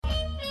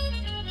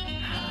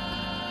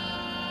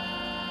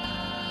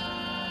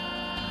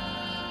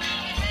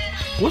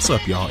What's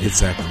up, y'all? It's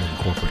Zach from Living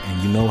Corporate,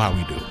 and you know how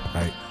we do,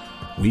 right?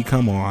 We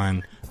come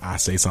on, I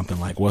say something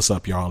like, what's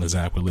up, y'all? It's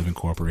Zach with Living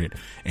Corporate,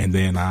 and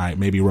then I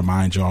maybe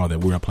remind y'all that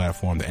we're a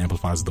platform that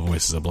amplifies the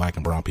voices of black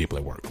and brown people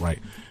at work, right?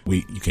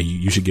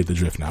 You should get the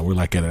drift now. We're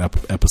like at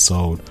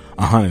episode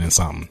 100 and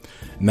something.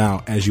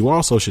 Now, as you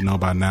also should know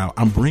by now,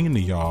 I'm bringing to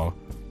y'all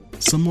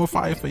some more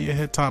fire for your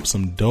head top,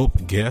 some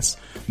dope guests.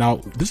 Now,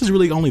 this is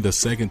really only the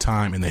second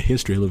time in the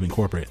history of Living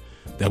Corporate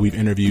that we've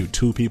interviewed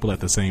two people at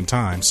the same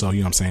time. So, you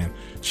know what I'm saying?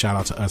 Shout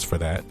out to us for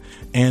that.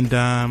 And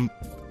I'm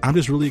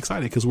just really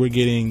excited because we're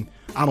getting,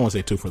 I don't want to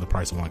say two for the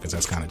price of one because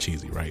that's kind of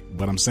cheesy, right?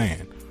 But I'm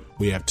saying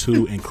we have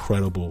two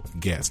incredible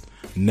guests,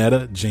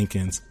 Netta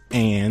Jenkins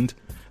and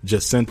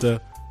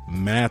Jacinta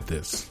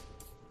Mathis.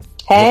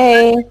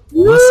 Hey.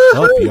 What's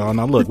up, y'all?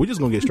 Now, look, we're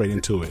just going to get straight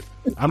into it.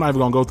 I'm not even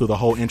going to go through the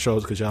whole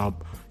intros because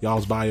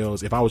y'all's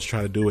bios, if I was to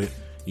try to do it,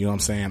 you know what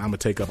I'm saying, I'm going to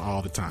take up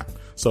all the time.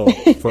 So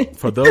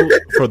for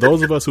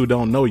those of us who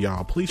don't know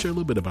y'all, please share a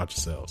little bit about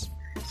yourselves.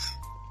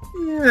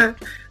 Yeah.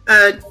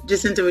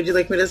 Jacinta, would you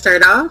like me to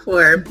start off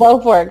or?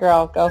 Go for it,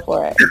 girl. Go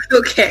for it.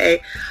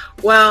 Okay.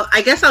 Well,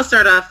 I guess I'll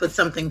start off with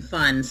something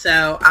fun.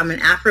 So I'm an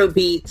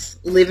Afrobeats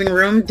living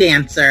room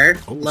dancer.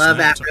 Love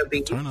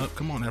Afrobeats. Turn up.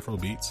 Come on,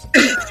 Afrobeats.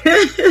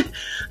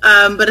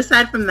 But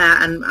aside from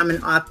that, I'm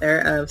an author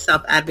of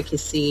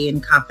Self-Advocacy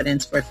and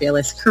Confidence for a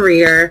Fearless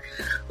Career,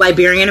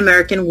 Liberian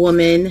American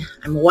woman.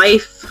 I'm a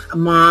wife, a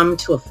mom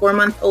to a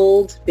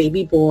 4-month-old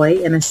baby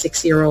boy and a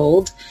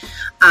 6-year-old.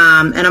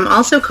 And I'm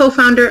also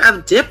co-founder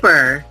of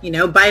Dipper,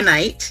 by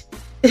night,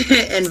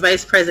 and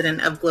vice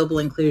president of global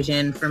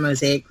inclusion for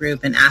Mosaic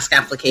Group and Ask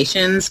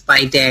Applications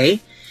by day,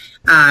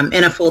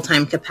 in a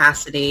full-time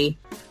capacity.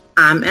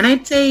 And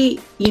I'd say,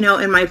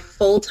 in my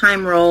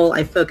full-time role,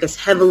 I focus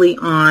heavily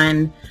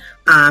on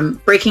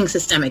breaking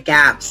systemic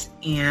gaps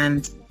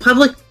and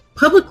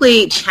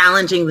publicly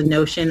challenging the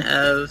notion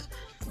of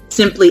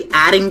simply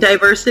adding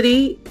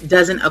diversity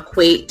doesn't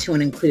equate to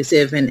an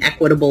inclusive and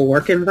equitable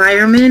work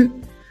environment.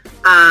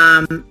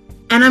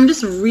 And I'm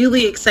just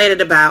really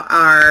excited about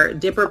our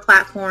Dipper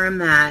platform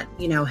that,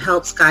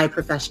 helps guide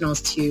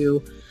professionals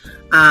to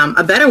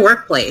a better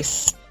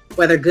workplace,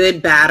 whether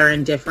good, bad, or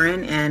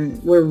indifferent.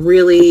 And we're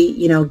really,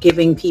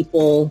 giving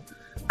people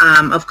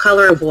of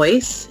color a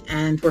voice,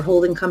 and we're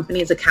holding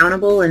companies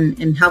accountable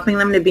and helping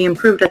them to be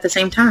improved at the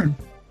same time.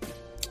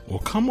 Well,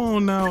 come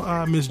on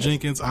now, Ms.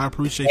 Jenkins. I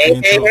appreciate the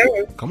intro.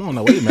 Hey. Come on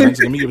now. Wait a minute.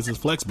 Let me give us this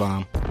flex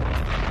bomb. You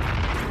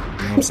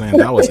know what I'm saying?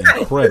 That was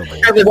incredible.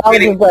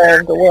 Well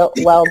deserved.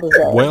 Well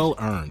deserved. Well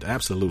earned.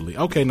 Absolutely.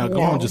 Okay, now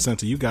go on,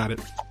 Jacinta. You got it.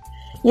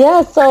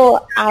 Yeah,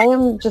 so I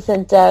am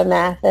Jacinta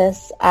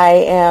Mathis.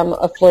 I am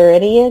a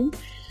Floridian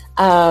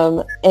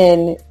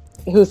and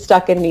who's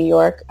stuck in New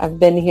York. I've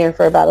been here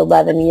for about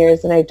 11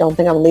 years, and I don't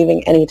think I'm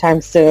leaving anytime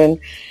soon.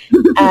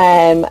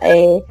 I'm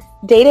a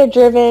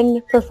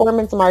data-driven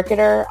performance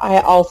marketer.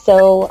 I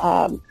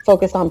also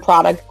focus on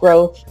product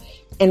growth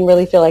and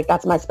really feel like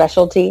that's my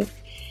specialty.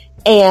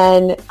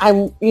 And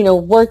I'm,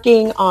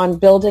 working on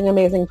building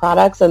amazing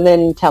products and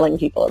then telling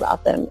people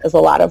about them is a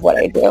lot of what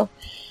I do.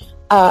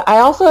 I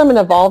also am an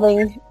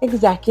evolving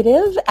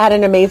executive at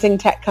an amazing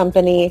tech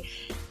company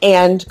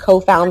and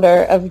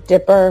co-founder of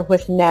Dipper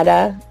with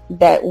Netta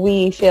that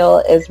we feel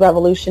is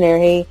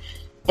revolutionary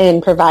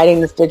in providing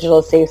this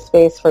digital safe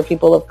space for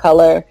people of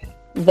color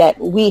that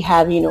we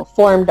have,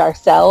 formed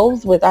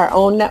ourselves with our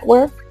own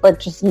network, but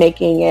just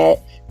making it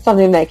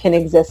something that can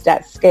exist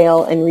at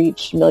scale and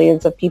reach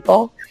millions of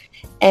people.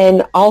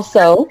 And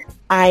also,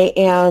 I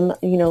am,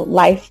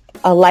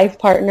 a life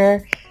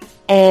partner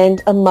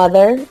and a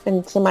mother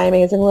and to my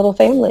amazing little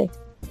family.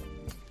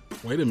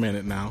 Wait a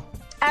minute now.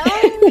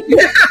 You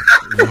know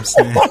what I'm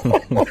saying?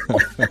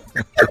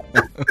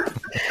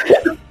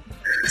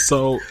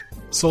 So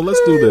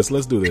let's do this.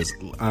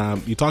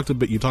 You talked a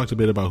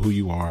bit about who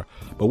you are,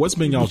 but what's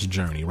been y'all's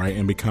journey, right,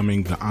 in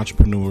becoming the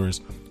entrepreneurs,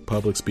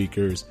 public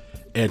speakers,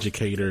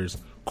 educators,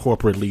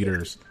 corporate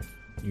leaders,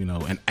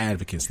 and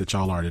advocates that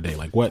y'all are today?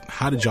 Like,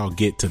 how did y'all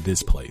get to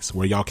this place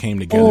where y'all came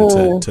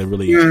together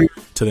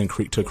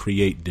to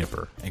create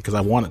Dipper? And because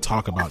I want to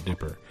talk about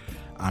Dipper,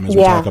 as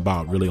we talk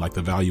about really like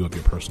the value of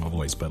your personal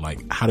voice, but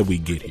like, how did we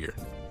get here?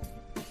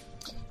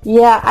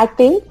 Yeah, I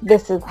think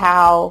this is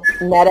how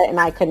Netta and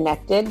I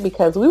connected,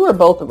 because we were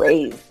both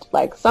raised,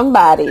 like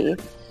somebody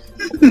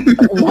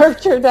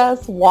nurtured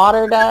us,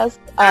 watered us,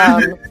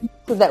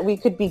 so that we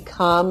could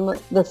become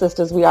the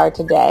sisters we are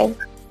today.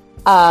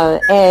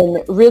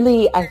 And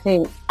really, I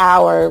think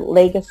our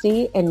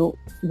legacy and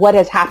what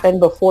has happened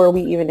before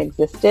we even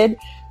existed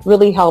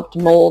really helped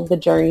mold the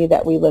journey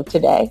that we live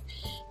today.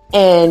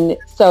 And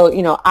so,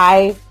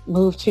 I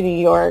moved to New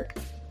York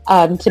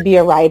to be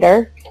a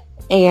writer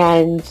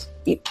and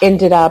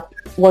ended up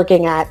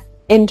working at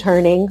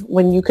interning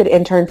when you could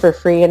intern for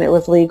free and it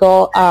was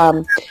legal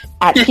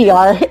at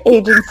PR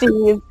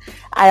agencies.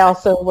 I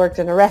also worked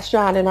in a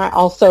restaurant, and I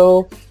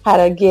also had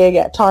a gig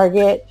at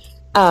Target.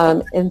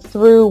 And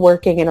through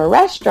working in a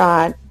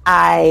restaurant,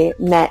 I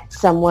met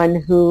someone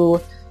who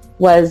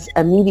was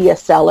a media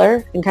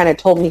seller and kind of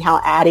told me how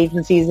ad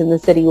agencies in the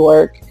city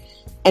work.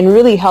 and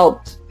really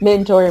helped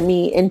mentor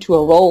me into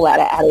a role at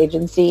an ad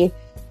agency.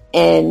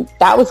 And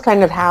that was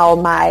kind of how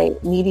my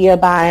media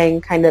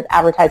buying, kind of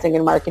advertising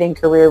and marketing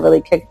career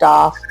really kicked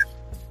off.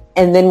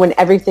 And then when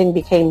everything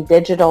became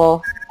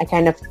digital, I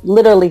kind of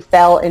literally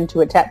fell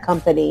into a tech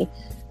company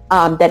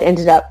that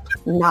ended up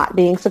not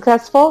being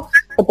successful.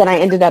 But then I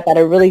ended up at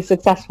a really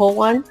successful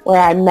one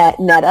where I met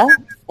Netta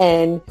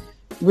and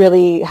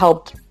really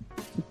helped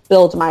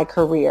build my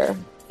career.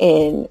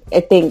 And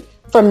I think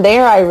from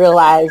there, I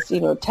realized,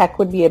 tech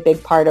would be a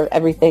big part of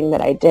everything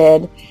that I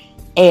did.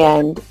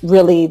 And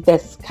really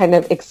this kind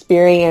of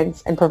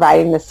experience and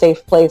providing the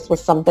safe place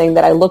was something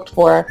that I looked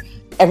for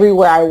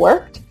everywhere I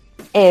worked.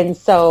 And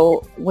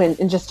so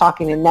in just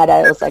talking to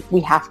Netta, it was like, we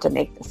have to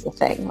make this a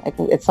thing. Like,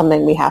 it's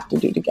something we have to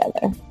do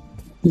together.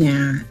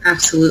 Yeah,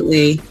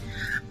 absolutely.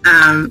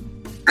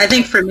 I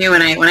think for me,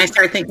 when I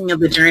start thinking of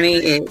the journey,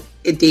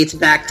 it dates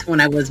back to when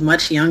I was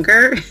much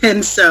younger.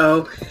 And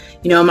so,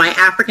 my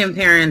African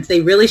parents,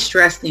 they really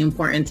stressed the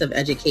importance of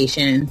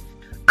education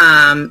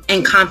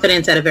and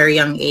confidence at a very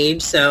young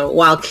age. So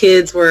while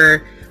kids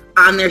were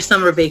on their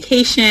summer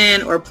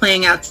vacation or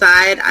playing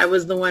outside, I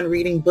was the one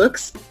reading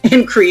books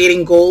and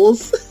creating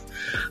goals.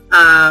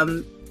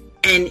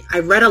 And I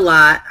read a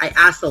lot. I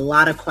asked a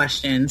lot of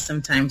questions.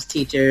 Sometimes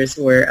teachers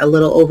were a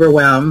little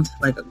overwhelmed,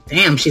 like,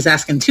 damn, she's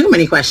asking too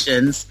many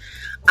questions.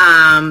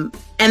 And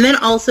then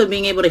also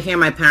being able to hear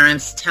my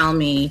parents tell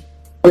me,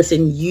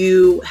 listen,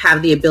 you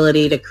have the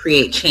ability to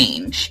create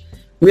change,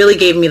 really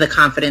gave me the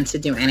confidence to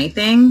do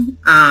anything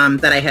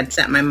that I had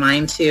set my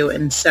mind to.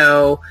 And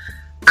so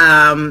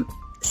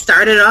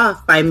started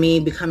off by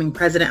me becoming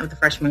president of the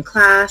freshman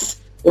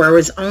class, where I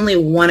was only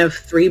one of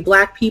 3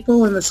 Black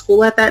people in the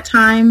school at that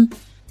time,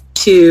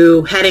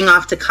 to heading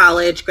off to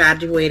college,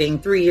 graduating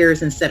 3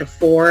 years instead of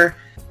 4,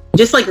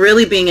 just like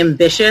really being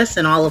ambitious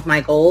in all of my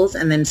goals,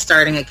 and then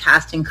starting a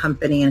casting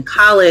company in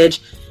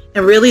college.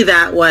 And really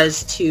that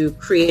was to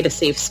create a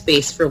safe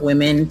space for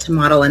women to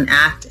model and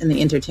act in the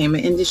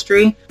entertainment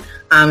industry,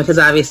 because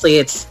obviously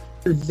it's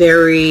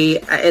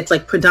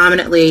like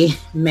predominantly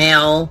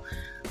male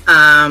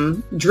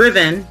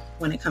driven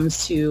when it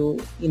comes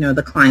to,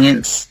 the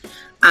clients.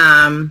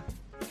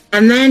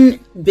 And then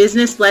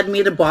business led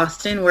me to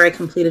Boston, where I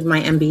completed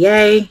my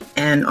MBA,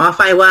 and off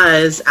I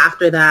was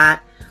after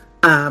that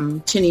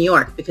to New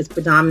York, because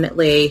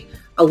predominantly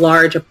a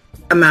large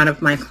amount of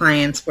my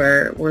clients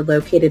were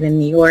located in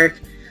New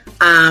York.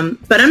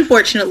 But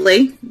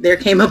unfortunately, there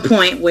came a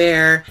point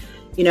where,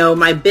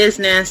 my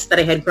business that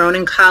I had grown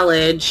in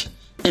college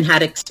and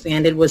had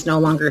expanded was no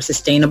longer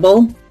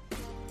sustainable.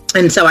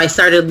 And so I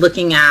started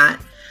looking at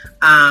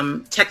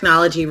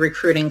technology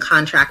recruiting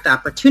contract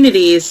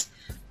opportunities,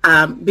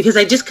 because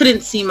I just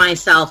couldn't see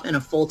myself in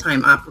a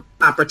full-time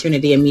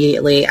opportunity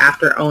immediately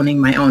after owning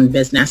my own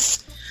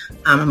business.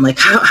 I'm like,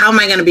 how am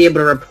I going to be able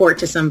to report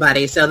to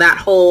somebody? So that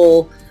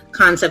whole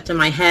concept in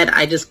my head,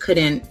 I just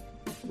couldn't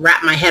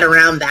wrap my head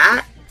around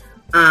that.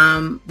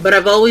 But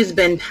I've always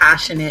been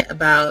passionate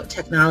about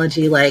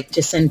technology like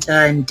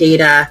Jacinta and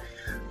data,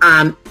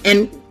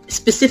 and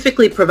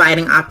specifically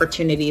providing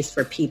opportunities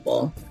for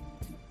people.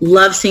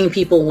 Love seeing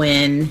people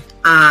win.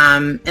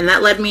 And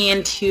that led me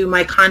into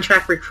my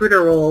contract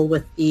recruiter role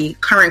with the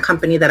current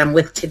company that I'm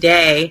with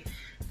today.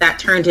 That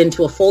turned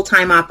into a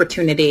full-time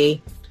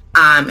opportunity.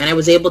 And I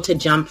was able to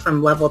jump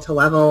from level to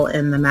level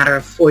in the matter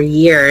of 4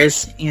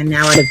 years, and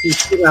now at a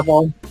VP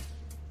level.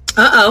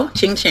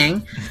 Ching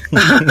ching.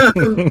 But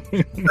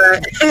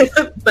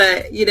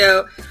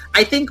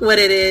I think what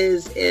it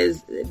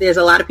is there's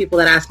a lot of people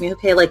that ask me,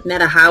 okay, like,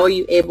 Netta, how are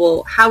you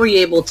able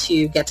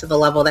to get to the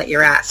level that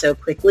you're at so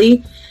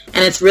quickly?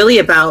 And it's really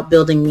about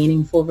building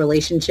meaningful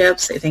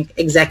relationships. I think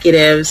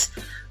executives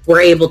were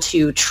able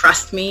to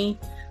trust me.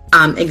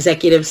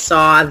 Executives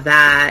saw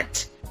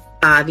that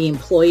the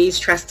employees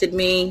trusted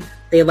me.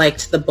 They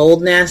liked the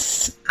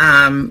boldness,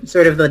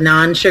 sort of the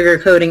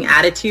non-sugarcoating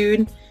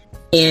attitude.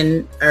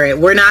 In, all right,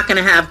 we're not going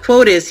to have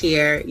quotas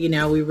here.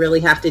 We really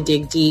have to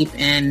dig deep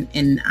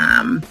and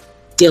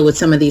deal with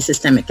some of these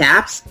systemic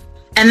gaps.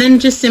 And then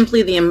just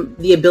simply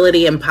the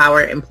ability to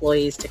empower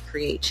employees to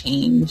create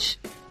change.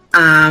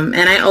 And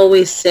I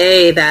always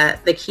say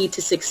that the key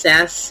to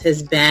success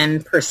has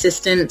been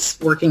persistence,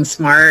 working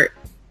smart,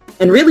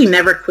 and really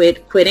never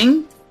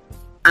quitting.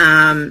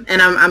 And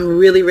I'm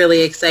really,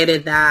 really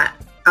excited that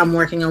I'm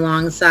working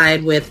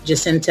alongside with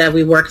Jacinta.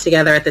 We worked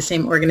together at the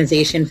same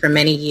organization for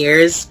many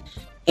years.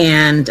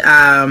 And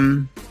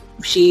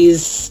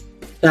she's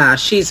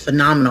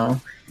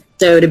phenomenal.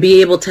 So to be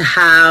able to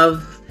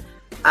have,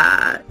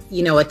 a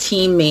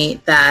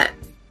teammate that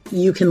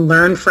you can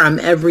learn from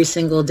every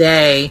single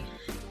day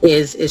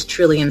is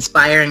truly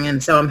inspiring.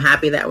 And so I'm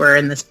happy that we're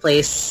in this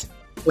place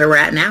where we're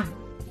at now.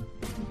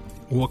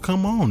 Well,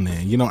 come on,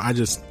 then.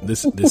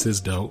 This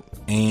is dope.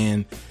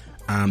 And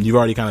you've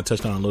already kind of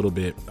touched on a little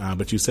bit,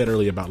 but you said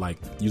earlier about like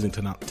using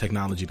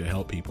technology to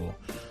help people.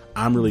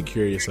 I'm really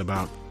curious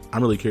about,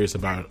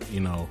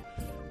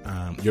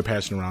 your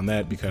passion around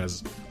that,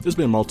 because there's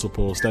been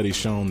multiple studies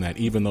shown that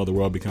even though the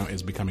world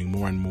is becoming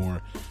more and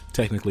more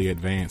technically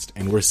advanced,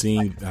 and we're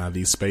seeing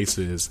these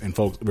spaces and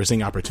we're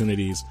seeing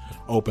opportunities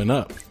open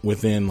up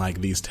within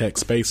like these tech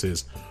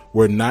spaces,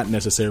 we're not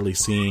necessarily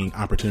seeing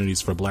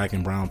opportunities for Black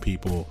and brown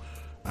people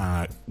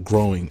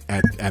growing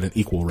at an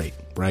equal rate,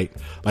 right?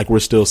 Like we're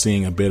still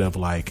seeing a bit of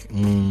like,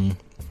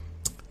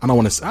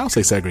 I'll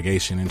say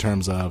segregation in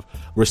terms of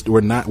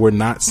we're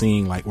not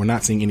seeing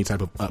any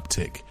type of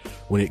uptick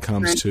when it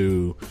comes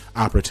to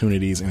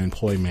opportunities and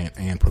employment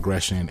and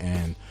progression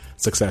and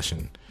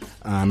succession.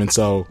 And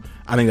so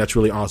I think that's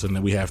really awesome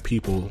that we have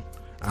people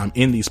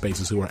in these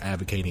spaces who are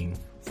advocating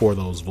for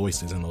those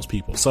voices and those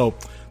people. So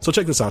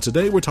check this out.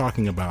 Today we're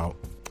talking about,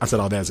 I said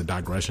all that as a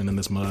digression in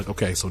this mug.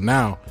 Okay, so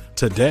now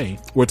today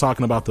we're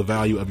talking about the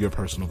value of your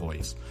personal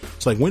voice.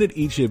 So like, when did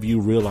each of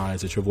you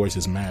realize that your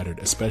voices mattered,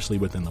 especially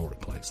within the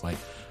workplace? Like,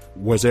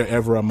 was there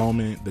ever a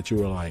moment that you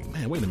were like,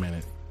 man, wait a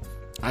minute,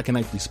 I can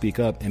actually speak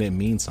up and it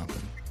means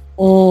something?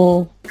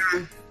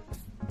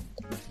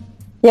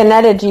 Yeah,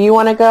 Netta, do you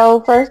want to go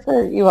first,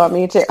 or you want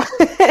me to?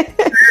 Sure.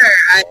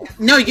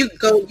 No, you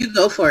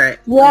go for it.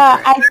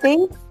 Yeah,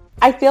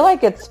 I feel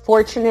like it's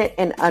fortunate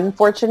and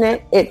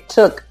unfortunate. It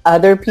took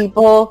other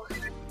people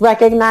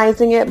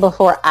recognizing it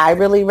before I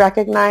really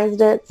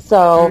recognized it.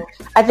 So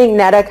I think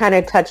Netta kind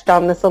of touched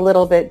on this a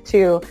little bit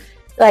too.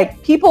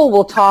 Like, people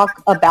will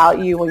talk about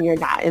you when you're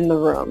not in the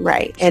room,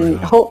 right? And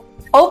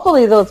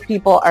hopefully those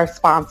people are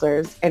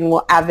sponsors and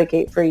will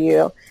advocate for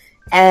you.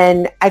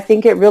 And I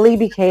think it really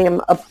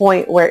became a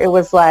point where it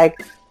was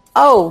like,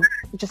 oh,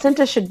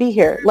 Jacinta should be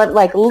here.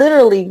 Like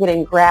literally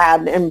getting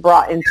grabbed and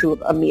brought into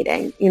a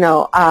meeting,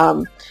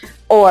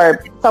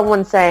 or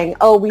someone saying,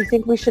 oh, we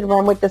think we should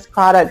run with this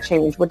product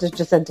change. What does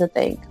Jacinta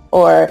think?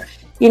 Or,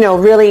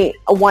 really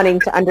wanting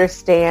to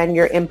understand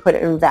your input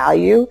and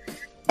value.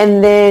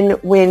 And then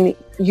when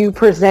you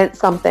present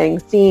something,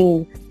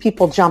 seeing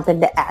people jump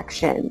into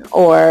action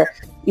or,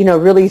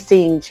 really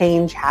seeing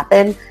change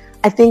happen,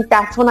 I think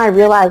that's when I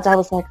realized I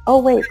was like, oh,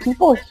 wait,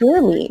 people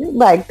hear me.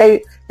 Like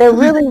they're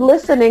really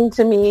listening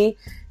to me,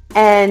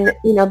 and,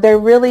 they're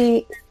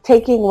really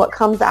taking what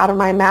comes out of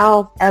my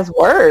mouth as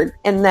word,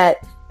 and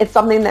that it's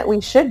something that we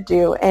should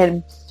do.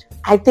 And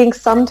I think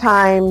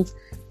sometimes,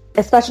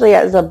 especially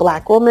as a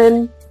Black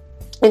woman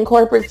in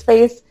corporate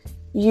space,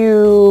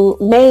 you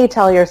may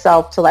tell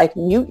yourself to like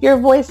mute your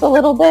voice a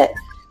little bit.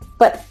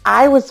 But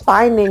I was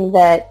finding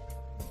that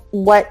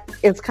what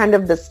is kind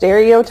of the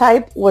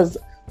stereotype was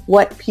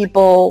what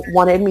people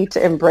wanted me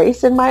to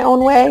embrace in my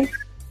own way,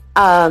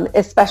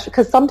 especially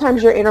because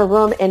sometimes you're in a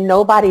room and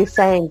nobody's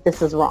saying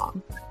this is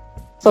wrong.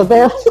 So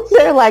they're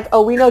like,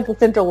 oh, we know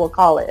Jacinta will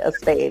call it a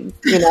spade,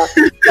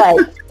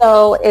 Like,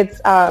 so it's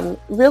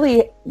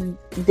really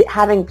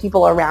having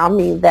people around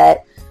me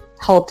that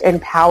helped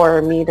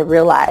empower me to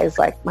realize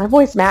like my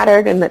voice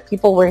mattered and that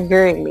people were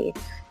hearing me.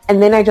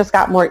 And then I just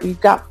got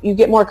you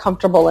get more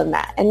comfortable in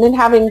that. And then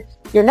having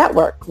your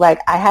network, like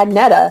I had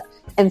Netta,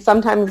 and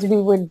sometimes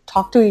we would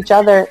talk to each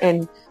other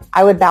and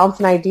I would bounce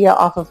an idea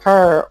off of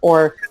her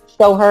or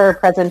show her a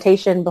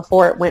presentation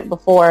before it went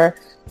before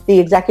the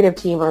executive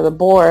team or the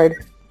board,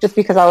 just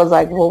because I was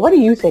like, well, what do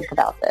you think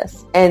about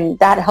this? And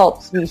that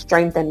helps me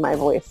strengthen my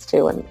voice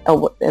too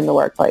in the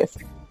workplace.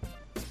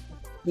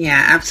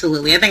 Yeah,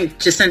 absolutely. I think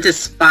Jacinta's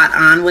spot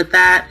on with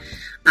that.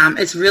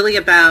 It's really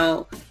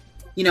about,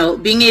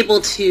 being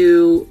able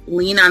to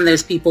lean on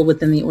those people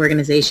within the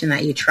organization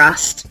that you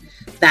trust,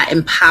 that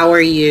empower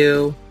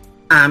you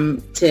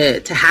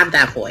to have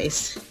that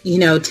voice,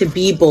 to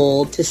be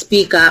bold, to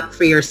speak up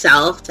for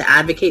yourself, to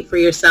advocate for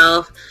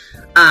yourself,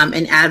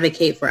 and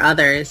advocate for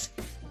others.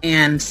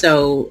 And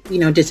so,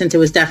 Jacinta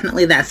was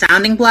definitely that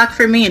sounding block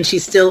for me, and she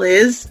still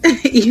is.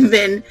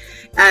 Even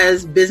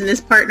as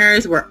business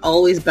partners, we're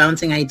always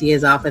bouncing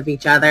ideas off of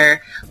each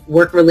other,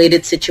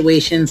 work-related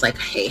situations like,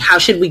 hey, how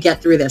should we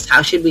get through this?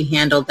 How should we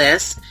handle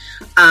this?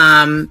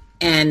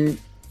 And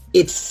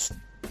it's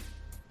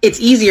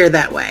easier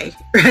that way,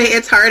 right?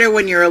 It's harder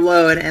when you're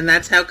alone. And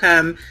that's how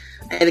come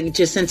I think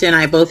Jacinta and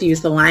I both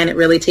use the line, it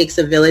really takes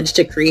a village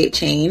to create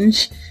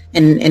change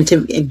and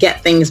to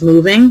get things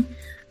moving.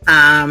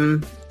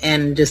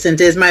 And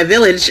Jacinta is my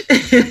village.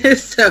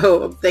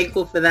 So I'm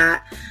thankful for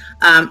that.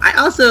 I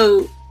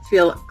also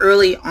feel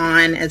early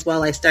on as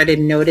well, I started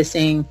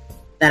noticing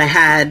that I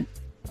had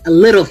a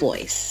little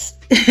voice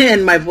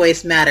and my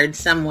voice mattered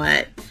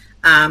somewhat.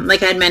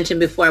 Like I had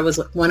mentioned before, I was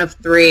one of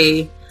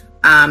three.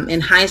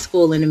 In high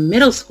school and in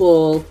middle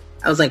school,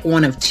 I was like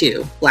one of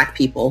two Black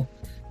people.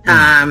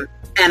 And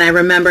I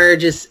remember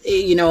just,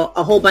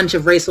 a whole bunch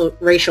of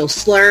racial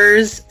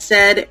slurs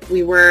said.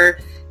 We were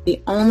the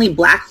only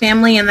Black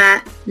family in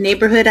that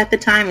neighborhood at the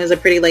time. It was a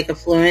pretty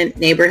affluent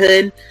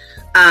neighborhood.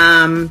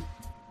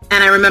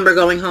 And I remember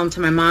going home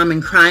to my mom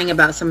and crying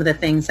about some of the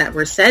things that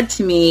were said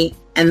to me.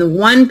 And the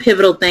one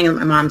pivotal thing that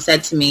my mom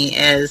said to me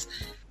is,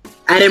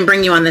 I didn't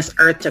bring you on this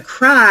earth to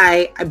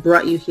cry. I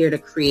brought you here to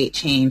create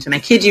change. And I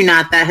kid you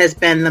not, that has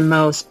been the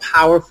most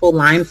powerful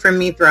line for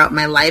me throughout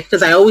my life,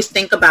 because I always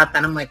think about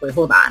that. I'm like, wait,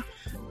 hold on.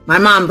 my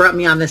mom brought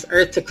me on this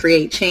earth to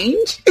create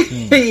change,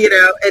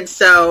 and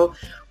so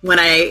when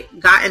I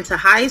got into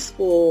high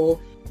school,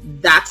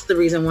 that's the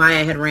reason why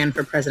I had ran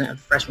for president of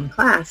the freshman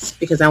class,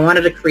 because I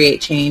wanted to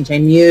create change. I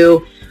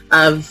knew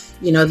of,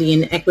 the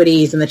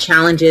inequities and the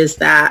challenges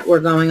that were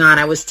going on.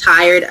 I was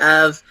tired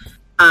of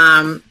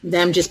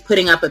them just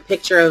putting up a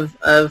picture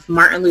of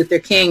Martin Luther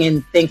King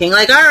and thinking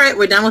like, all right,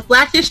 we're done with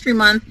Black History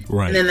Month.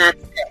 Right. And then that's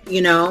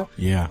it,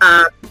 Yeah.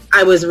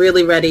 I was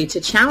really ready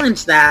to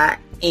challenge that.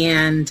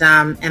 And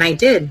I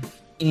did.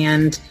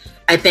 And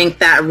I think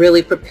that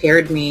really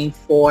prepared me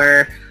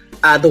for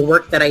the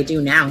work that I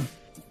do now.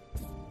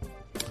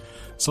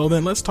 So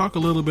then let's talk a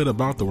little bit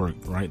about the work,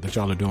 right, that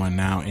y'all are doing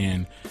now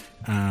and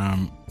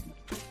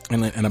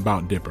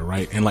about Dipper,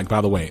 right? And like,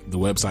 by the way, the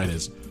website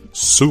is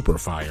super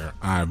fire.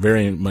 I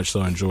very much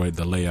so enjoyed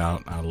the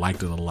layout. I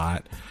liked it a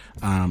lot.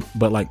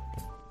 But like,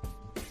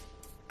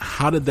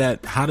 how did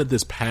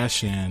this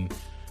passion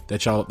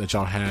that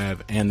y'all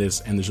have and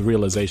this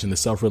realization, the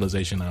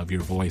self-realization of your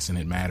voice and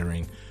it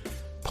mattering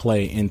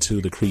play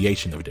into the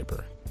creation of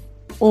Dipper?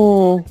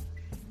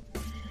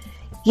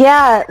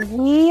 Yeah,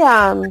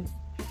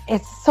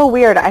 it's so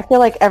weird. I feel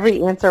like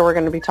every answer we're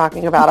going to be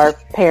talking about our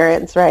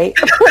parents, right?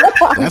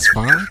 That's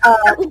fine.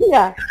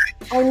 Yeah.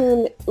 I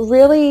mean,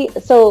 really,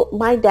 so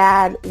my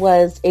dad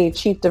was a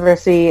chief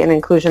diversity and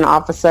inclusion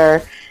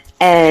officer.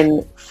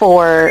 And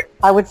for,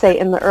 I would say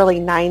in the early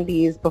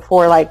 90s,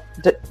 before like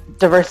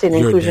diversity and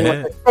inclusion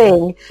was a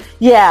thing.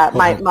 Yeah,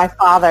 my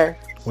father.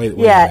 Wait a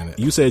minute.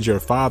 You said your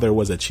father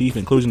was a chief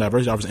inclusion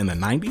diversity officer in the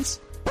 90s?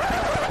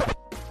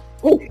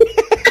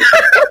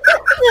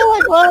 You're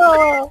like,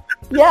 whoa.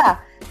 Yeah.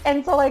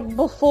 And so like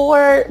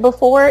before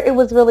it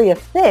was really a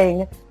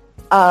thing,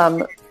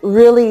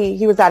 really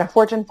he was at a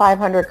Fortune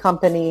 500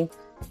 company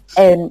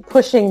and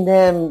pushing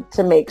them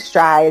to make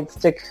strides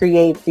to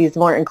create these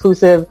more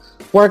inclusive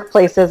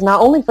workplaces,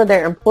 not only for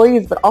their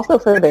employees, but also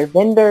for their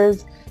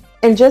vendors.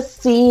 And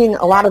just seeing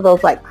a lot of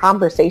those like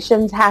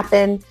conversations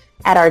happen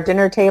at our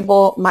dinner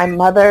table. My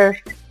mother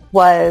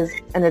was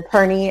an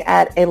attorney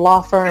at a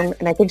law firm,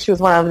 and I think she was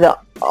one of the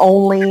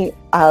only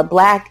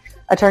Black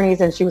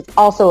attorneys, and she was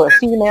also a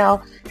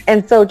female.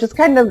 And so just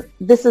kind of,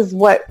 this is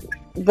what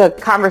the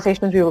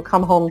conversations we would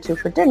come home to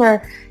for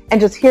dinner, and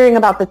just hearing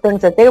about the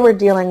things that they were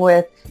dealing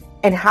with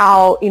and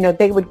how,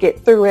 they would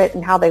get through it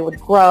and how they would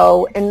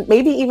grow and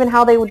maybe even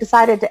how they would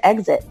decided to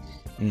exit.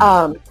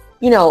 And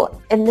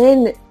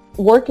then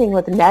working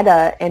with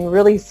Netta and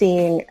really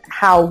seeing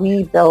how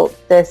we built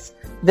this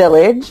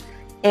village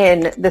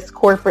in this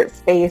corporate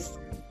space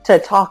to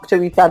talk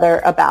to each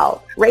other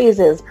about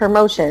raises,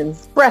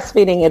 promotions,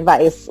 breastfeeding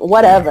advice,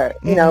 whatever.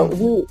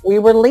 We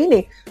were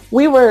leaning.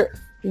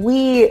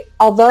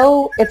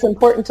 Although it's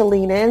important to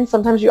lean in,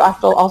 sometimes you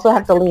also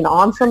have to lean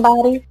on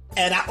somebody.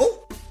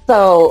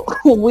 So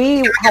we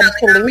had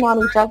to lean on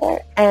each other.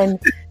 And,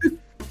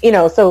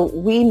 so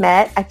we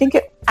met,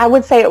 I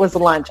would say it was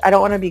lunch. I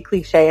don't want to be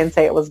cliche and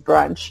say it was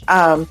brunch.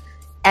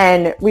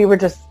 And we were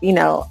just,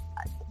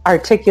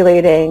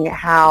 articulating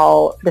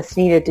how this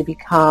needed to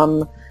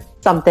become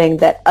something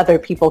that other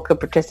people could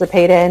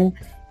participate in.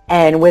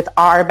 And with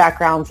our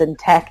backgrounds in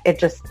tech, it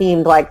just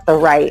seemed like the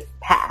right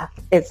path.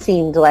 It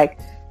seemed like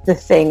the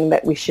thing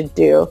that we should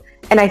do.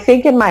 And I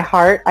think in my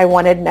heart, I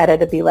wanted Netta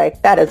to be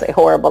like, that is a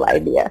horrible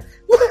idea.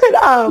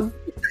 But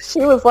she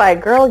was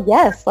like, girl,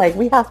 yes, like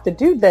we have to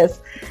do this.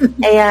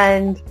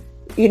 And,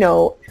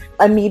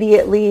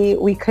 immediately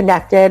we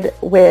connected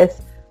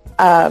with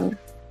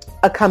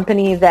a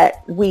company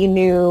that we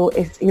knew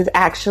is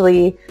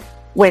actually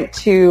went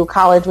to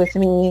college with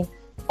me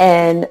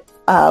and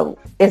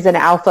is an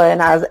alpha,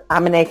 and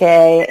I'm an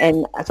AKA,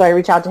 and so I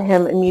reached out to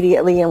him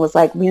immediately and was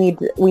like, we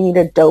need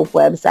a dope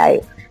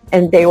website,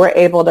 and they were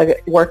able to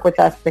work with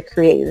us to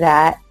create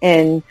that.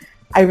 And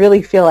I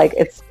really feel like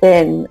it's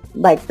been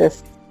like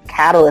this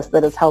catalyst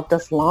that has helped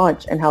us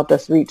launch and helped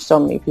us reach so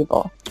many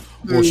people.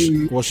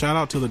 Well, shout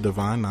out to the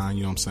Divine Nine,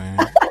 you know what I'm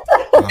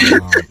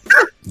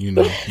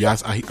saying?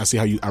 Yes, I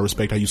see I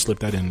respect how you slipped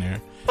that in there.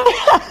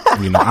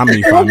 I'm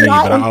me for me,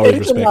 but I always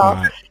respect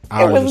my.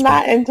 It was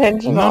not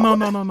intentional.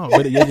 No.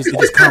 But it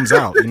just comes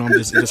out. It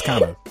just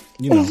kind of,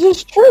 It's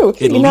just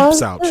truth. It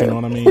leaps out. You know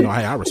what I mean? Hey,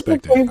 I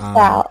respect it.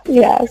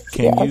 Yes.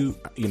 Can you,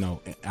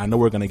 I know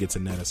we're going to get to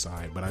Netta's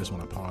side, but I just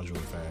want to pause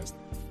really fast.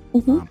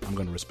 I'm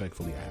going to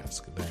respectfully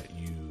ask that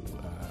you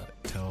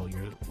tell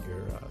your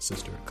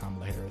sister,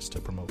 Kamala Harris,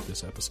 to promote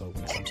this episode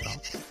when it comes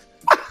out.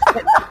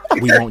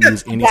 We won't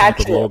use any type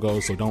of logo,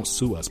 so don't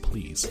sue us,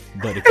 please.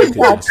 But if you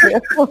could I'm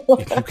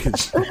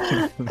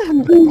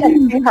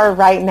texting her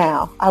right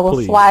now. I will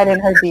slide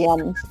in her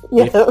DMs.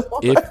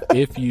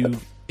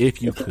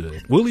 If you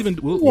could, we'll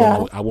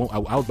I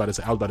was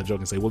about to joke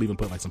and say we'll even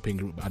put like some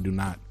pink. I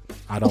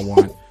don't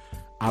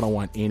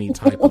want any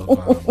type of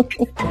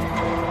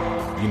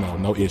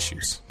no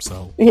issues.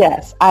 So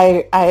yes,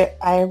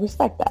 I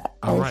respect that.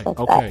 All right,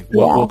 okay.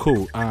 Well,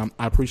 cool. I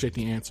appreciate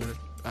the answer.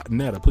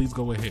 Netta, please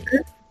go ahead.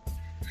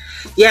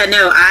 Yeah,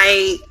 no,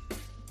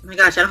 my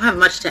gosh, I don't have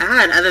much to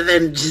add other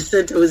than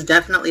Jacinta was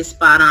definitely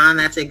spot on.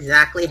 That's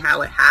exactly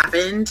how it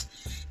happened.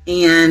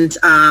 And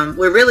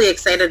we're really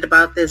excited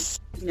about this,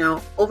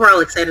 overall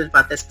excited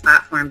about this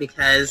platform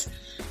because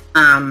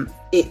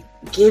it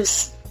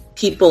gives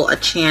people a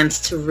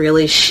chance to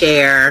really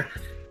share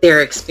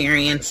their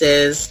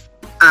experiences.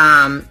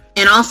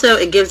 And also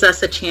it gives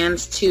us a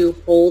chance to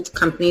hold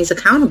companies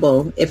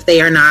accountable if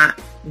they are not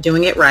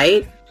doing it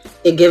right.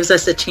 It gives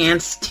us a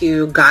chance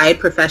to guide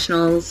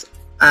professionals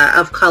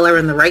of color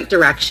in the right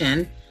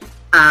direction.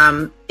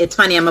 It's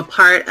funny, I'm a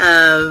part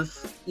of,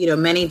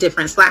 many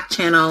different Slack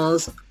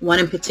channels, one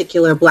in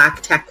particular,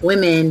 Black Tech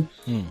Women.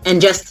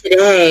 And just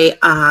today,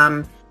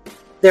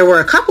 there were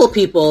a couple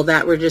people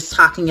that were just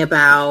talking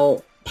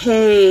about,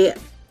 hey,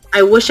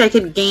 I wish I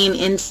could gain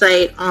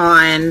insight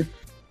on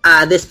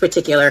this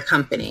particular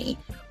company.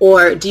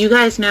 Or do you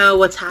guys know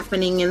what's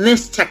happening in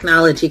this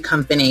technology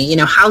company?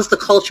 How's the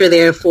culture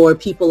there for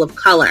people of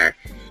color?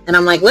 And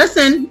I'm like,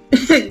 listen,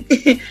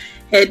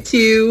 head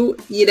to,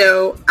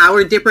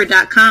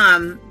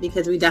 ourdipper.com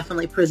because we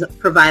definitely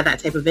provide that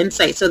type of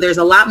insight. So there's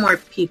a lot more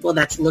people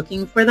that's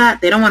looking for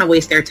that. They don't want to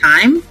waste their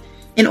time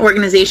in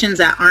organizations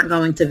that aren't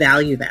going to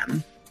value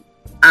them.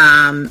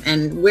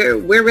 And we're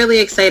really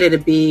excited to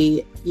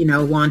be,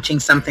 launching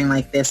something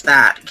like this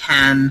that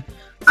can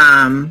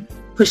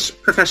push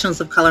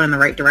professionals of color in the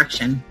right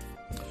direction.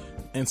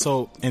 And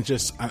so,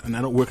 I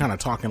know we're kind of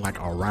talking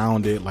like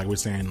around it, like we're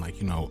saying like,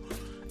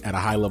 at a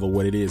high level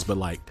what it is, but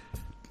like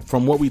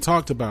from what we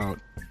talked about,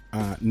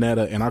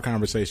 Netta, in our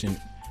conversation,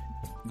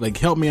 like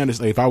help me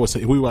understand, if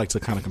we were like to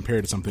kind of compare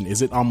it to something,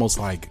 is it almost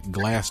like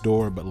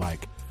Glassdoor, but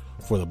like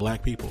for the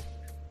Black people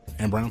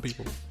and brown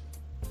people?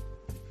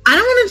 I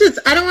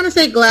don't want to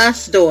say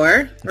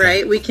Glassdoor,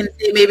 right? We can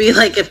say maybe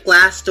like if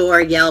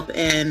Glassdoor, Yelp,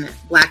 and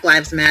Black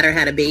Lives Matter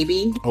had a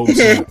baby. Oh,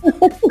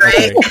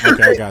 right?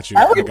 Okay, I got you.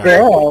 Can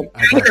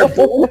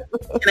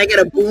I get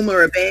a boom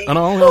or a bang? Oh,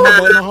 no,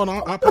 hold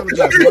on. I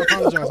apologize. Hold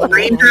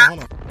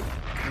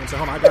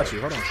on. I got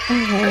you. Hold on.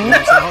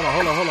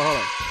 Hold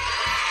on.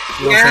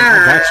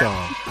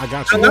 I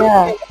got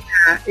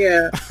you.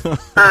 Yeah.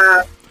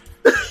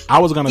 I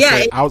was gonna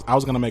say I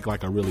was gonna make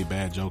like a really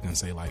bad joke and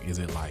say like, is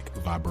it like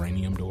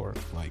vibranium door?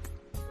 Like,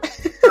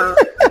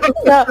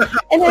 no,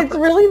 and it's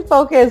really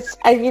focused.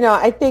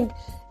 I think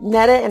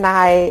Netta and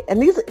I,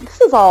 and this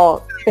is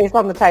all based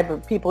on the type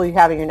of people you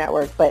have in your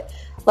network. But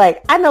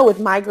like, I know with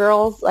my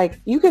girls, like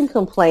you can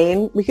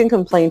complain, we can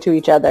complain to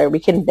each other, we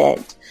can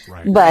vent,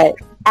 right. But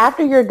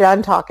after you're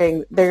done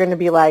talking, they're going to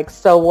be like,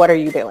 so what are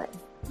you doing?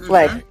 Mm-hmm.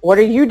 Like, what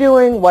are you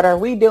doing? What are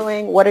we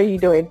doing? What are you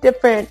doing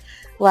different?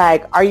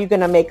 Like, are you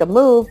going to make a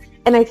move?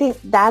 And I think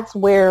that's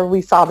where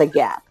we saw the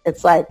gap.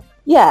 It's like,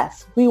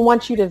 yes, we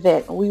want you to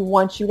vent. We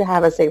want you to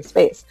have a safe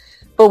space.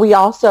 But we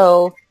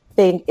also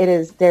think it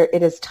is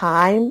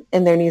time,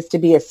 and there needs to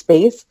be a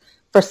space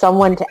for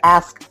someone to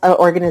ask an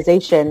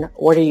organization,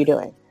 what are you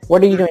doing?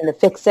 What are you doing to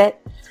fix it?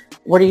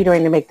 What are you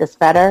doing to make this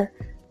better?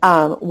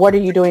 What are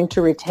you doing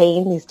to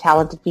retain these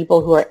talented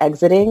people who are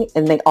exiting,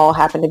 and they all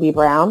happen to be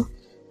brown?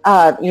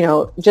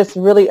 Just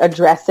really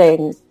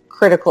addressing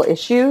critical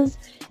issues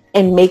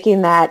and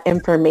making that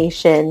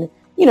information,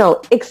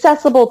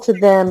 accessible to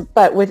them,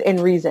 but within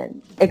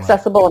reason,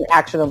 accessible and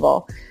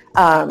actionable,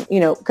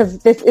 because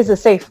this is a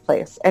safe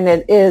place and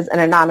it is an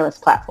anonymous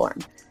platform.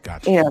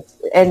 Gotcha.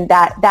 And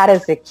that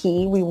is the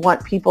key. We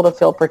want people to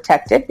feel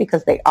protected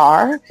because they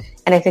are.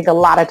 And I think a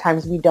lot of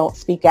times we don't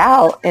speak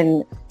out,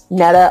 and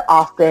Netta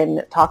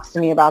often talks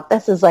to me about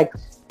this, is like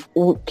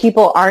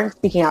people aren't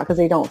speaking out because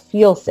they don't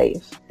feel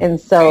safe.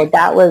 And so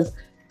that was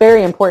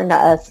very important to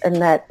us, and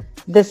that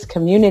this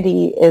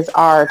community is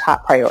our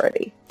top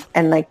priority.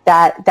 And like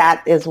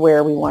that is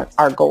where we want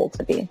our goal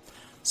to be.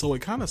 So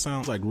it kind of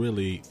sounds like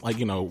really like,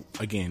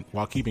 again,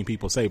 while keeping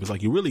people safe, it's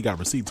like you really got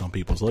receipts on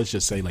people. So let's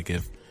just say like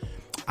if,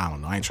 I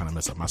don't know, I ain't trying to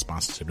mess up my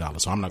sponsorship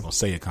dollars, so I'm not going to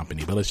say a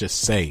company, but let's just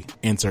say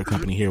insert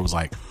company here was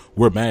like,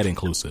 we're mad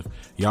inclusive.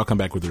 Y'all come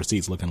back with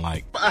receipts looking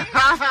like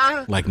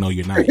no,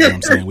 you're not. You know what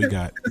I'm saying?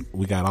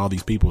 We got all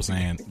these people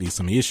saying these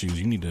some issues.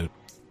 You need to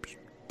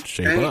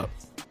shape up.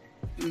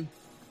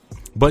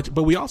 But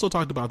we also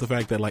talked about the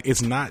fact that like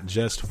it's not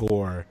just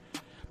for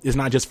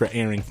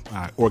airing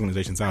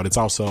organizations out. It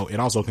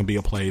also can be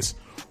a place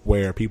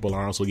where people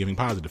are also giving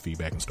positive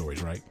feedback and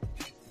stories, right?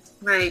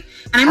 Right.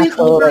 And I mean,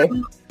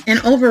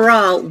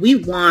 overall, we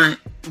want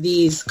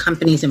these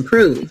companies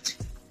improved.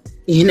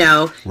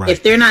 Right.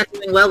 If they're not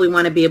doing well, we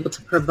want to be able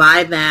to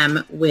provide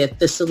them with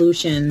the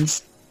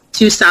solutions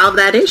to solve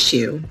that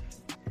issue.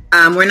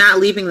 We're not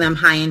leaving them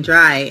high and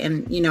dry.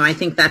 And, I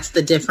think that's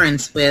the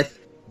difference with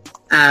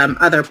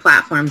other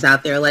platforms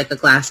out there like a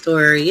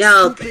Glassdoor or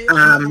Yelp.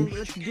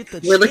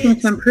 We're looking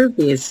to improve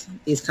these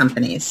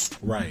companies.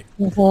 Right.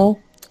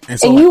 Mm-hmm.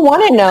 And you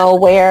want to know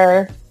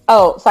where...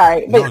 Oh,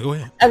 sorry. But no, go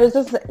ahead. I was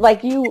just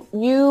like, you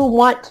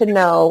want to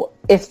know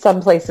if some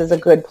place is a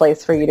good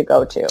place for you to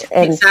go to.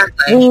 And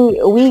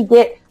exactly. We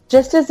get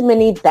just as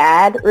many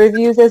bad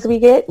reviews as we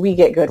get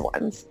good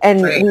ones.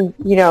 And, right.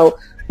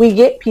 We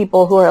get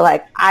people who are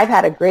like, I've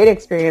had a great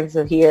experience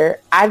of here.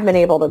 I've been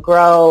able to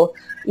grow.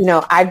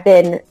 I've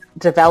been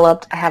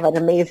developed. I have an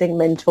amazing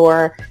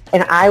mentor,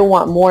 and I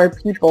want more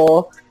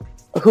people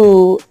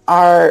who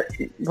are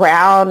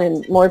brown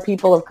and more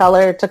people of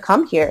color to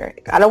come here.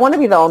 I don't want to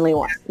be the only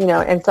one, you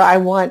know, and so I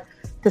want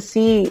to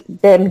see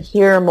them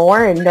hear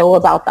more and know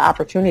about the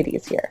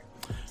opportunities here.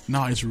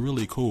 No, it's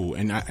really cool.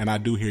 And I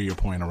do hear your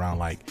point around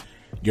like,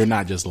 you're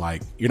not just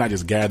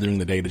gathering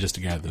the data just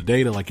to gather the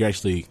data. Like, you're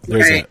actually,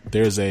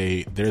 there's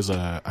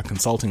a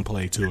consulting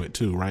play to it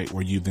too, right?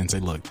 Where you then say,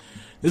 look,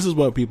 this is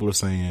what people are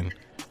saying,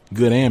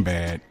 good and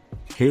bad.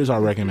 Here's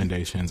our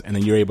recommendations. And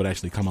then you're able to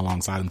actually come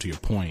alongside them, to your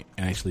point,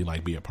 and actually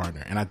like be a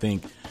partner. And I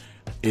think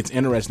it's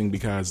interesting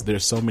because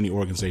there's so many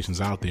organizations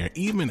out there,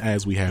 even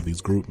as we have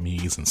these group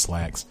me's and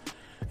Slacks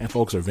and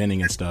folks are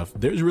venting and stuff,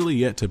 there's really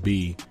yet to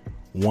be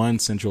one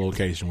central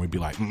location where we'd be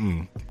like,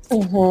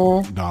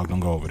 dog, don't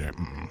go over there.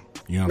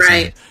 You know what I'm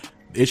saying?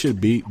 It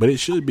should be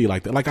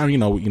like that. Like, you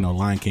know,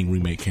 Lion King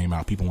remake came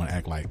out. People want to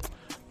act like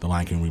the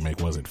Lion King remake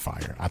wasn't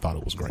fire. I thought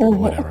it was great, but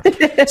whatever.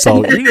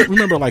 So you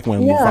remember like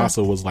when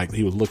Mufasa was like,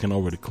 he was looking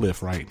over the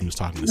cliff, right? And he was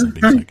talking to Simba.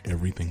 He was like,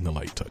 everything the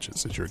light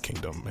touches is your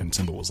kingdom. And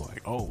Simba was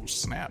like, oh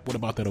snap, what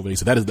about that over there? He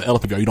said, that is the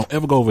elephant. You don't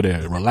ever go over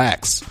there.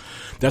 Relax.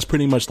 That's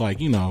pretty much like,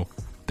 you know,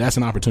 that's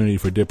an opportunity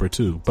for Dipper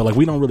too. But like,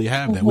 we don't really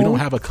have that. We don't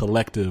have a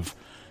collective,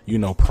 you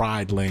know,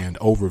 Pride Land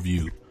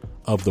overview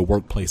of the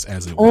workplace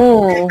as it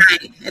were.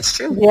 Right. It's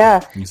true.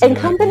 Yeah. And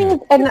companies,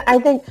 and I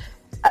think,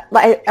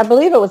 I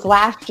believe it was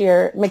last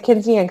year,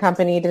 McKinsey and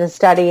Company did a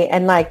study,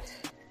 and like,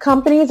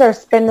 companies are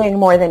spending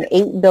more than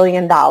 $8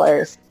 billion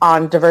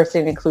on diversity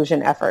and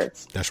inclusion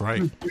efforts. That's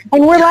right. And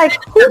we're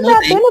like, who's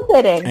not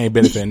benefiting? Ain't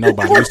benefiting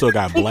nobody. We still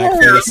got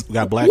blackface. We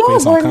got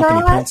blackface on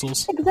company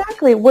pencils.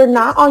 Exactly. We're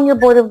not on your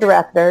board of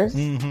directors.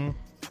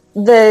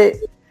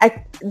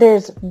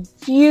 There's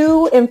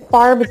few and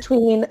far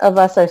between of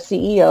us are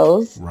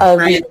CEOs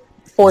of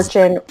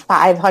Fortune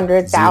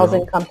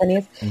 500,000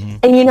 companies.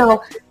 And, you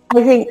know,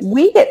 I think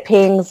we get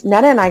pings,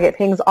 Netta and I get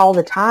pings all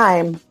the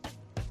time,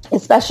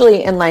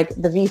 especially in like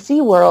the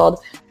VC world,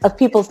 of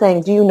people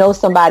saying, do you know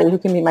somebody who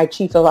can be my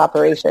chief of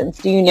operations?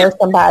 Do you know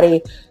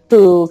somebody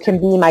who can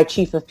be my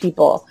chief of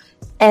people?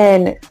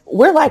 And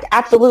we're like,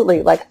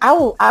 absolutely. Like, I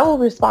will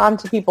respond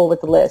to people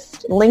with the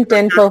list,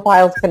 LinkedIn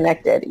profiles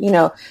connected, you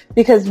know,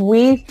 because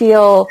we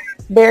feel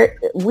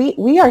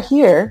we are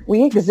here,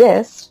 we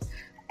exist,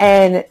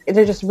 and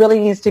there just really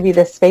needs to be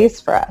this space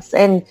for us.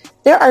 And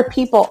there are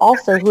people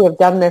also who have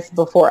done this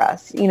before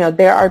us. You know,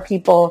 there are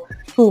people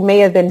who may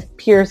have been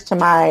peers to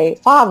my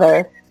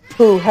father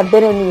who have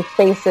been in these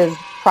spaces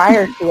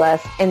prior to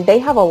us, and they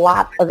have a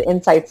lot of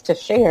insights to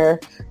share,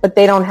 but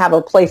they don't have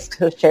a place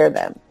to share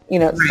them. You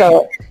know,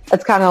 so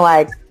it's kind of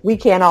like, we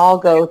can't all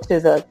go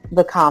to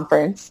the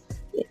conference.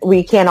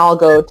 We can't all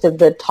go to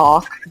the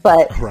talk,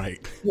 but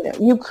you know,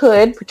 you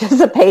could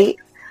participate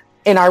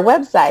in our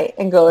website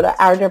and go to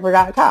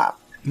ourdipper.com.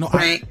 No,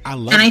 I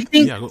love it. And I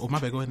think, my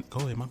bad. Go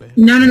ahead, my bad.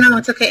 No,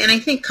 it's okay. And I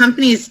think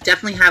companies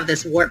definitely have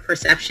this warped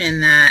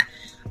perception that,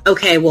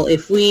 okay, well,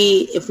 if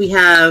we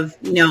have,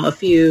 you know, a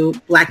few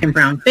black and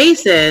brown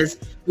faces,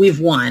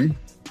 we've won.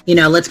 You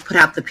know, let's put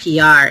out the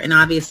PR. And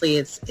obviously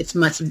it's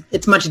much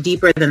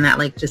deeper than that.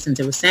 Like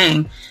Jacinta was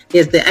saying,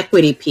 is the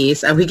equity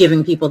piece. Are we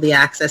giving people the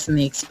access and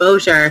the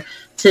exposure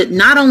to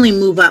not only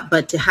move up,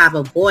 but to have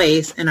a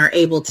voice and are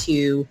able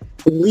to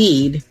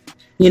lead,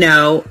 you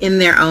know, in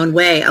their own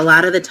way? A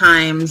lot of the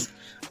times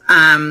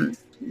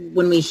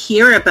when we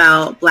hear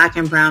about black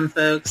and brown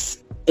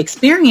folks'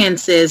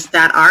 experiences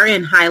that are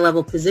in high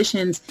level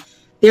positions,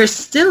 they're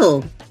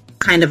still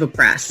kind of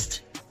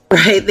oppressed,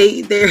 right?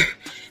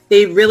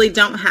 They really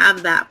don't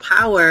have that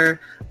power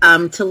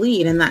to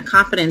lead and that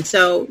confidence.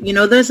 So, you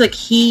know, there's a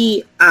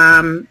key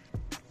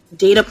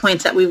data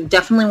points that we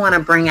definitely want to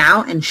bring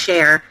out and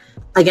share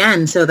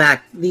again so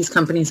that these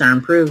companies are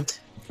improved.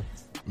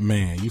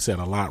 Man, you said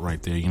a lot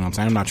right there. You know what I'm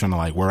saying? I'm not trying to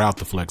like wear out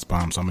the flex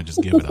bomb, so I'm going to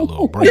just give it a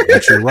little break.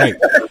 But you're right.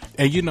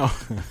 And you know,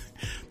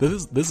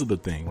 this is the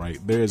thing, right?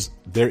 There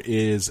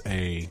is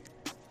a,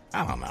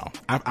 I don't know.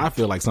 I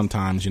feel like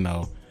sometimes, you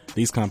know,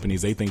 these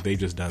companies, they think they've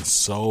just done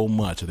so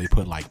much that they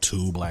put like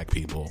 2 black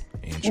people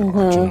in charge, you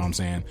know what I'm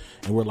saying?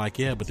 And we're like,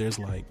 yeah, but there's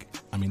like,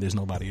 I mean, there's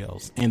nobody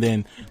else. And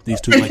then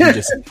these 2,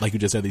 like you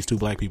just said, these 2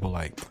 black people,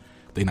 like,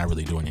 they're not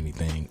really doing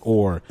anything.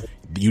 Or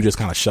you just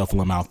kind of shuffle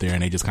them out there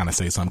and they just kind of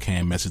say some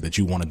canned message that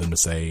you wanted them to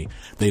say.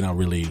 They're not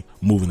really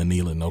moving the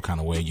needle in no kind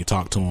of way. You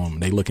talk to them,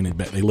 they looking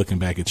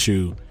back at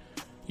you,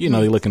 you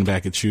know, they looking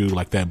back at you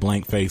like that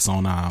blank face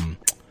on,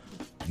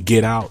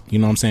 Get Out, you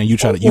know what I'm saying? You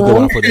go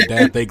out for their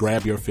dad, they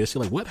grab your fist.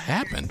 You're like, what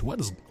happened?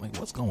 What's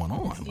going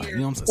on? Like, you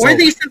know what I'm saying? Or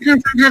they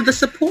sometimes don't have the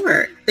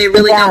support. They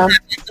really don't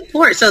have the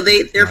support, so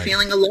they're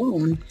feeling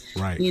alone.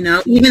 Right. You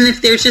know, even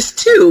if there's just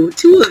two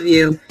of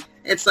you,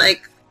 it's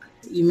like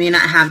you may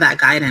not have that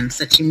guidance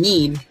that you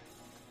need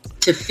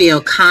to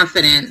feel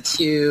confident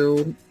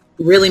to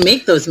really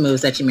make those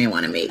moves that you may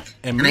want to make.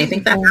 And I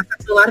think that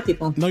happens to a lot of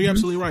people. No, you're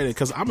absolutely right.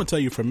 Because I'm going to tell